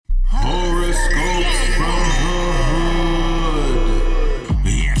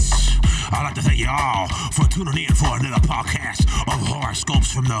to thank y'all for tuning in for another podcast of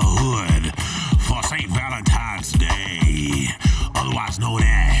Horoscopes from the Hood for St. Valentine's Day, otherwise known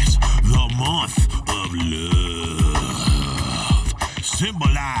as the month of love,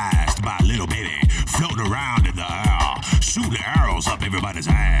 symbolized by little baby floating around in the air, shooting arrows up everybody's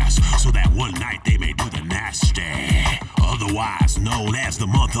ass so that one night they may do the nasty, otherwise known as the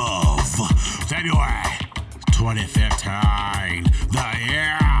month of February 2015, the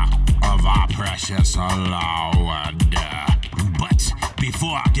year of our precious Lord. But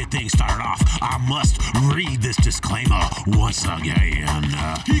before I get things started off, I must read this disclaimer once again.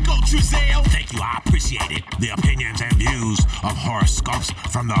 Here you go, Trizelle. Thank you, I appreciate it. The opinions and views of Horoscopes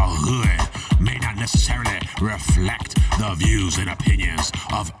from the Hood may not necessarily reflect the views and opinions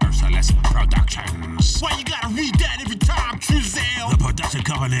of Ursulus Productions. Why you gotta read that every time, Trizelle? The production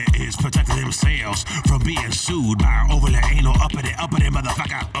company is protecting themselves from being sued by an overly anal uppity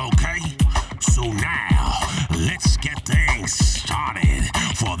motherfucker, okay? So now, let's get things started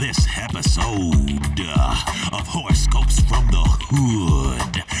for this episode of Horoscopes from the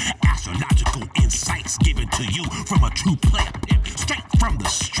Hood. Astrological insights given to you from a true player pimp, straight from the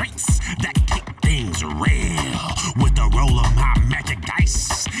streets that keep things real. With the roll of my magic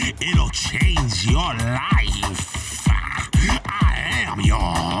dice, it'll change your life. I am your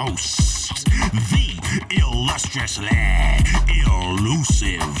host, the illustriously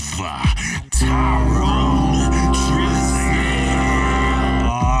elusive Tyrone Trizelle.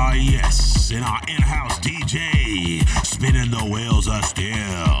 Ah, yes, and our in-house DJ, spinning the wheels of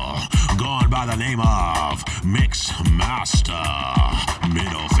steel, gone by the name of Mix Master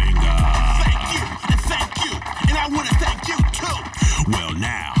Middle Finger. Thank you, and I want to thank you too. Well,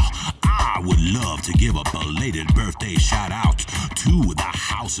 now, I would love to give a belated birthday shout out to the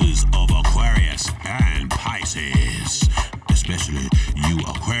houses of Aquarius and Pisces. Especially you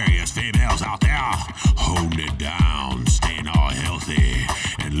Aquarius females out there, holding it down, staying all healthy,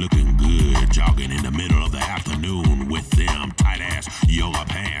 and looking good, jogging in the middle of the afternoon with them tight-ass yoga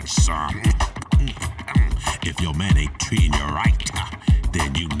pants. If your man ain't treating you right,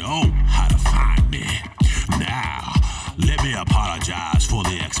 then you know how to find me. Now, let me apologize for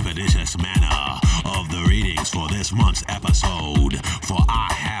the expeditious manner of the readings for this month's episode, for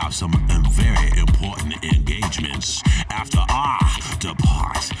I have some very important engagements after I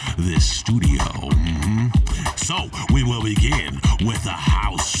depart this studio. So, we will begin with the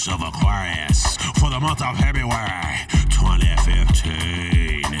House of Aquarius for the month of February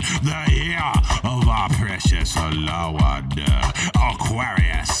 2015, the year of our precious Lord.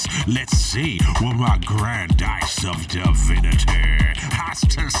 Aquarius, let's see what my grand dice of divinity has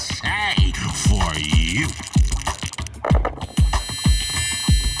to say for you.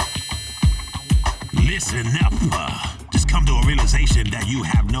 Listen up. Just come to a realization that you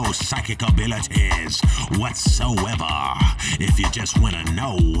have no psychic abilities whatsoever. If you just want to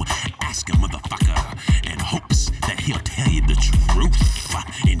know, ask a motherfucker in hopes that he'll tell you the truth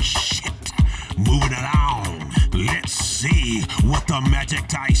and shit. Moving along, let's see what the magic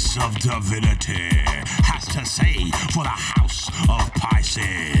dice of divinity has to say for the House of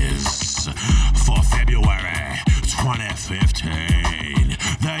Pisces for February 2015,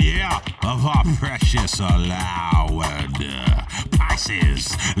 the year of our precious Lord.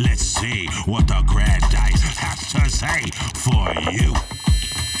 Pisces, let's see what the grand dice has to say for you.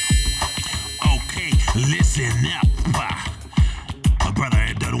 Okay, listen up. A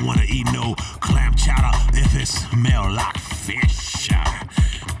brother doesn't want to eat no clam chowder if it smell like fish.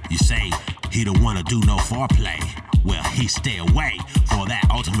 You say he don't want to do no foreplay. Well, he stay away for that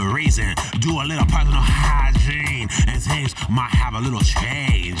ultimate reason. Do a little personal hygiene and things might have a little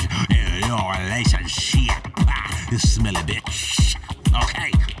change in your relationship. You smelly bitch.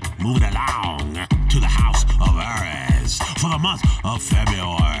 Okay, moving along to the House of Aries for the month of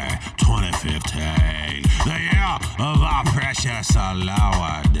February 2015, the year of our precious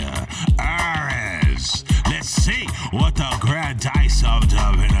Lord. Aries, let's see what the grand dice of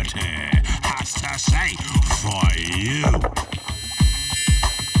divinity has to say for you.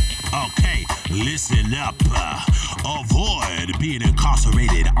 Okay, listen up. Avoid being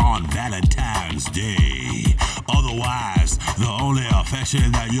incarcerated on Valentine's Day. Otherwise, the only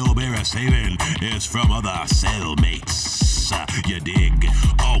affection that you'll be receiving is from other cellmates. You dig?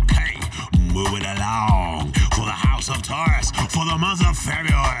 Okay, moving along for the House of Taurus for the month of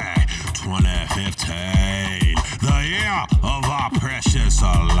February 2015, the year of our precious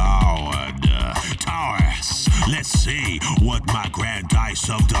Lord. Taurus, let's see what my grand dice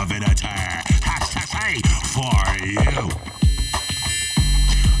of divinity has to say for you.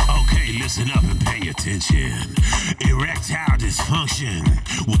 Okay, listen up and pay attention. Erectile dysfunction.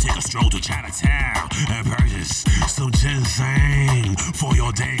 We'll take a stroll to Chinatown and purchase some ginseng for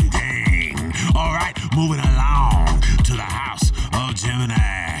your ding ding. Alright, moving along to the house of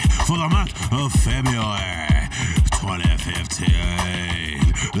Gemini for the month of February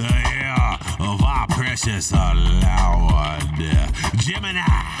 2015. The year of our precious Lord. Gemini,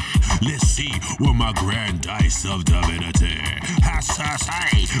 let's see what my grand dice of divinity has to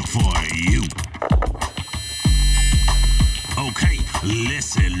say for you. Okay,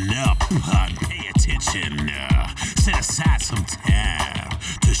 listen up and pay attention. Set aside some time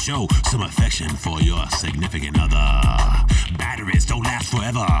to show some affection for your significant other. Batteries don't last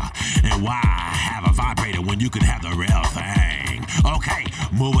forever, and why have a vibrator when you can have the real thing? Okay,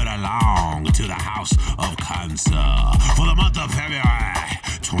 moving along to the house of Cancer for the month of February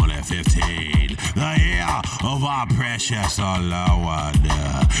 2015, the year of our precious Lord.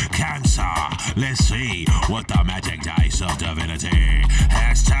 Cancer, let's see what the magic dice of divinity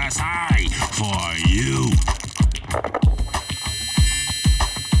has to say for you.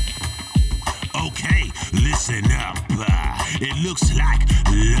 Okay, listen up. It looks like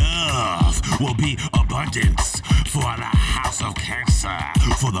love will be abundance for the house of Cancer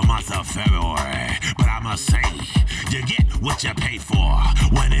for the month of February. But I must say, you get what you pay for.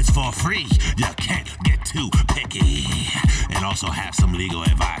 When it's for free, you can't get too picky. And also have some legal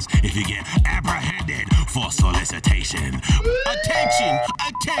advice if you get apprehended for solicitation. Attention,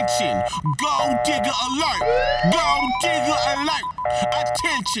 attention, gold digger alert, gold digger alert.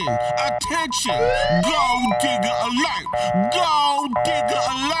 Attention, attention, gold digger alert, gold digger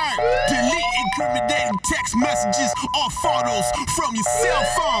alert. Delete incriminating text messages or photos from your cell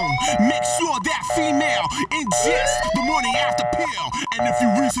phone. Make sure that female ingests the morning after pill. And if you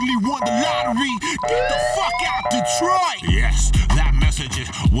recently won the lottery, get the fuck out Detroit. Yes, that message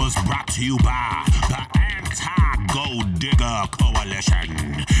was brought to you by the Anti-Gold Digger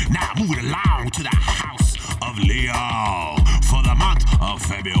Coalition. Now moving along to the house of Leo for the month of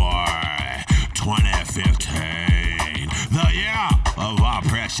February 2015, the year of our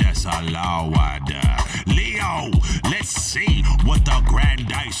precious Lord. Leo, let's see what the grand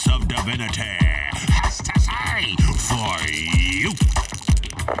dice of divinity has to say for you.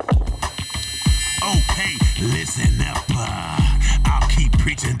 Okay, listen up. I'll keep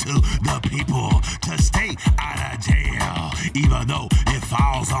preaching to the people to stay out of jail, even though it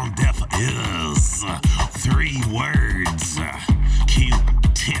falls on deaf ears. 3 words,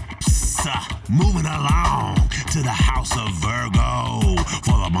 Q-tips. Moving along to the house of Virgo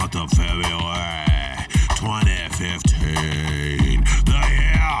for the month of February 2015, the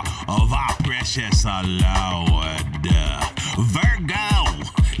year of our precious Lord. Virgo,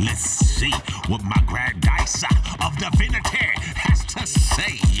 let's see what my grand dice of divinity has to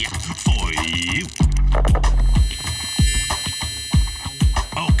say for you.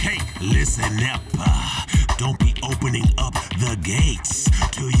 Okay, listen up. Don't be opening up the gates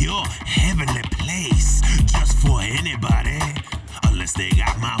to your heavenly place just for anybody, unless they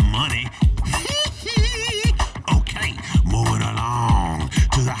got my money. Okay, moving along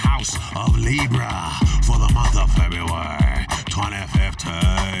to the house of Libra for the month of February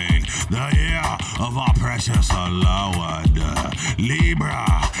 2015, the year of our precious Lord.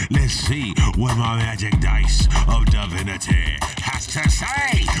 Libra, let's see what my magic dice of divinity has to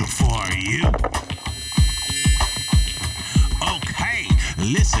say for you. Okay,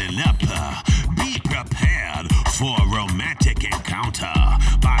 listen up. Be prepared for a romantic encounter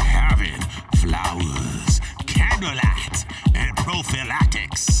by having flowers, candlelight, and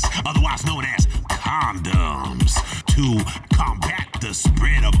prophylactics, otherwise known as condoms, to combat the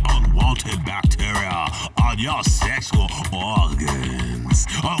spread of unwanted bacteria on your sexual organs.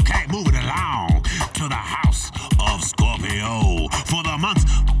 Okay, moving along to the house of Scorpio for the month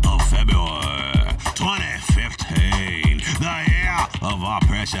of February 2015, the year of our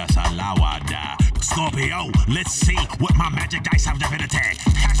precious Lord. Scorpio, let's see what my magic dice of divinity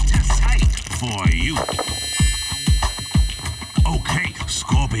has to say for you. Okay,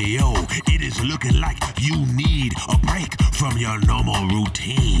 Scorpio, it is looking like you need a break from your normal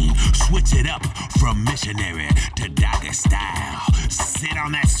routine. Switch it up from missionary to doggy style. Sit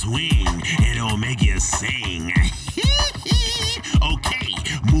on that swing and it'll make you sing. Okay,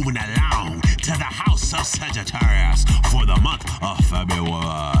 moving along to the house of Sagittarius for the month of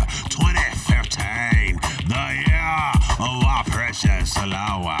February 2015, the year of our precious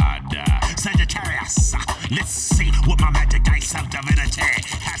Lord. Sagittarius, let's see what my magic dice of divinity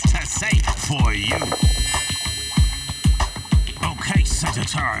has to say for you. Okay,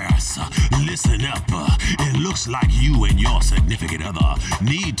 Sagittarius, listen up. It looks like you and your significant other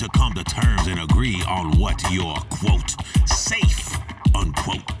need to come to terms and agree on what your, quote, safe,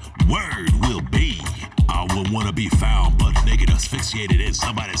 unquote, word will be. I wouldn't want to be found butt naked asphyxiated in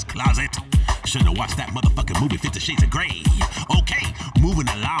somebody's closet. Shouldn't have watched that motherfucking movie 50 Shades of Grey. Okay, moving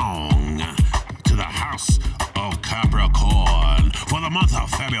along to the house of Capricorn for the month of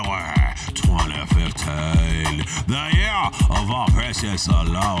February 2015, the year of our precious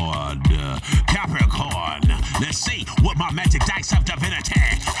Lord. Capricorn, let's see what my magic dice of divinity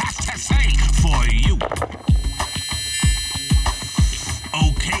has to say for you.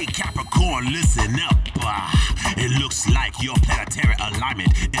 Okay, Capricorn, listen up. It looks like your planetary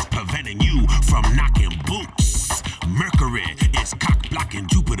alignment is preventing you from knocking boots. Mercury is cock-blocking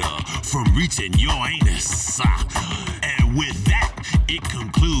Jupiter from reaching your anus. And with that, it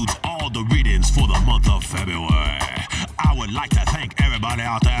concludes all the readings for the month of February. I would like to thank everybody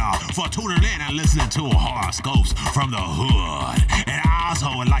out there for tuning in and listening to horoscopes from the hood. And I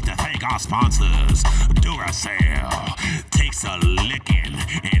also would like to thank our sponsors. Duracell takes a licking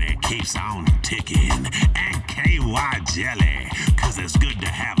and it keeps on ticking. And KY Jelly, cause it's good to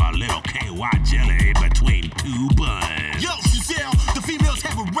have a little KY Jelly between two buns.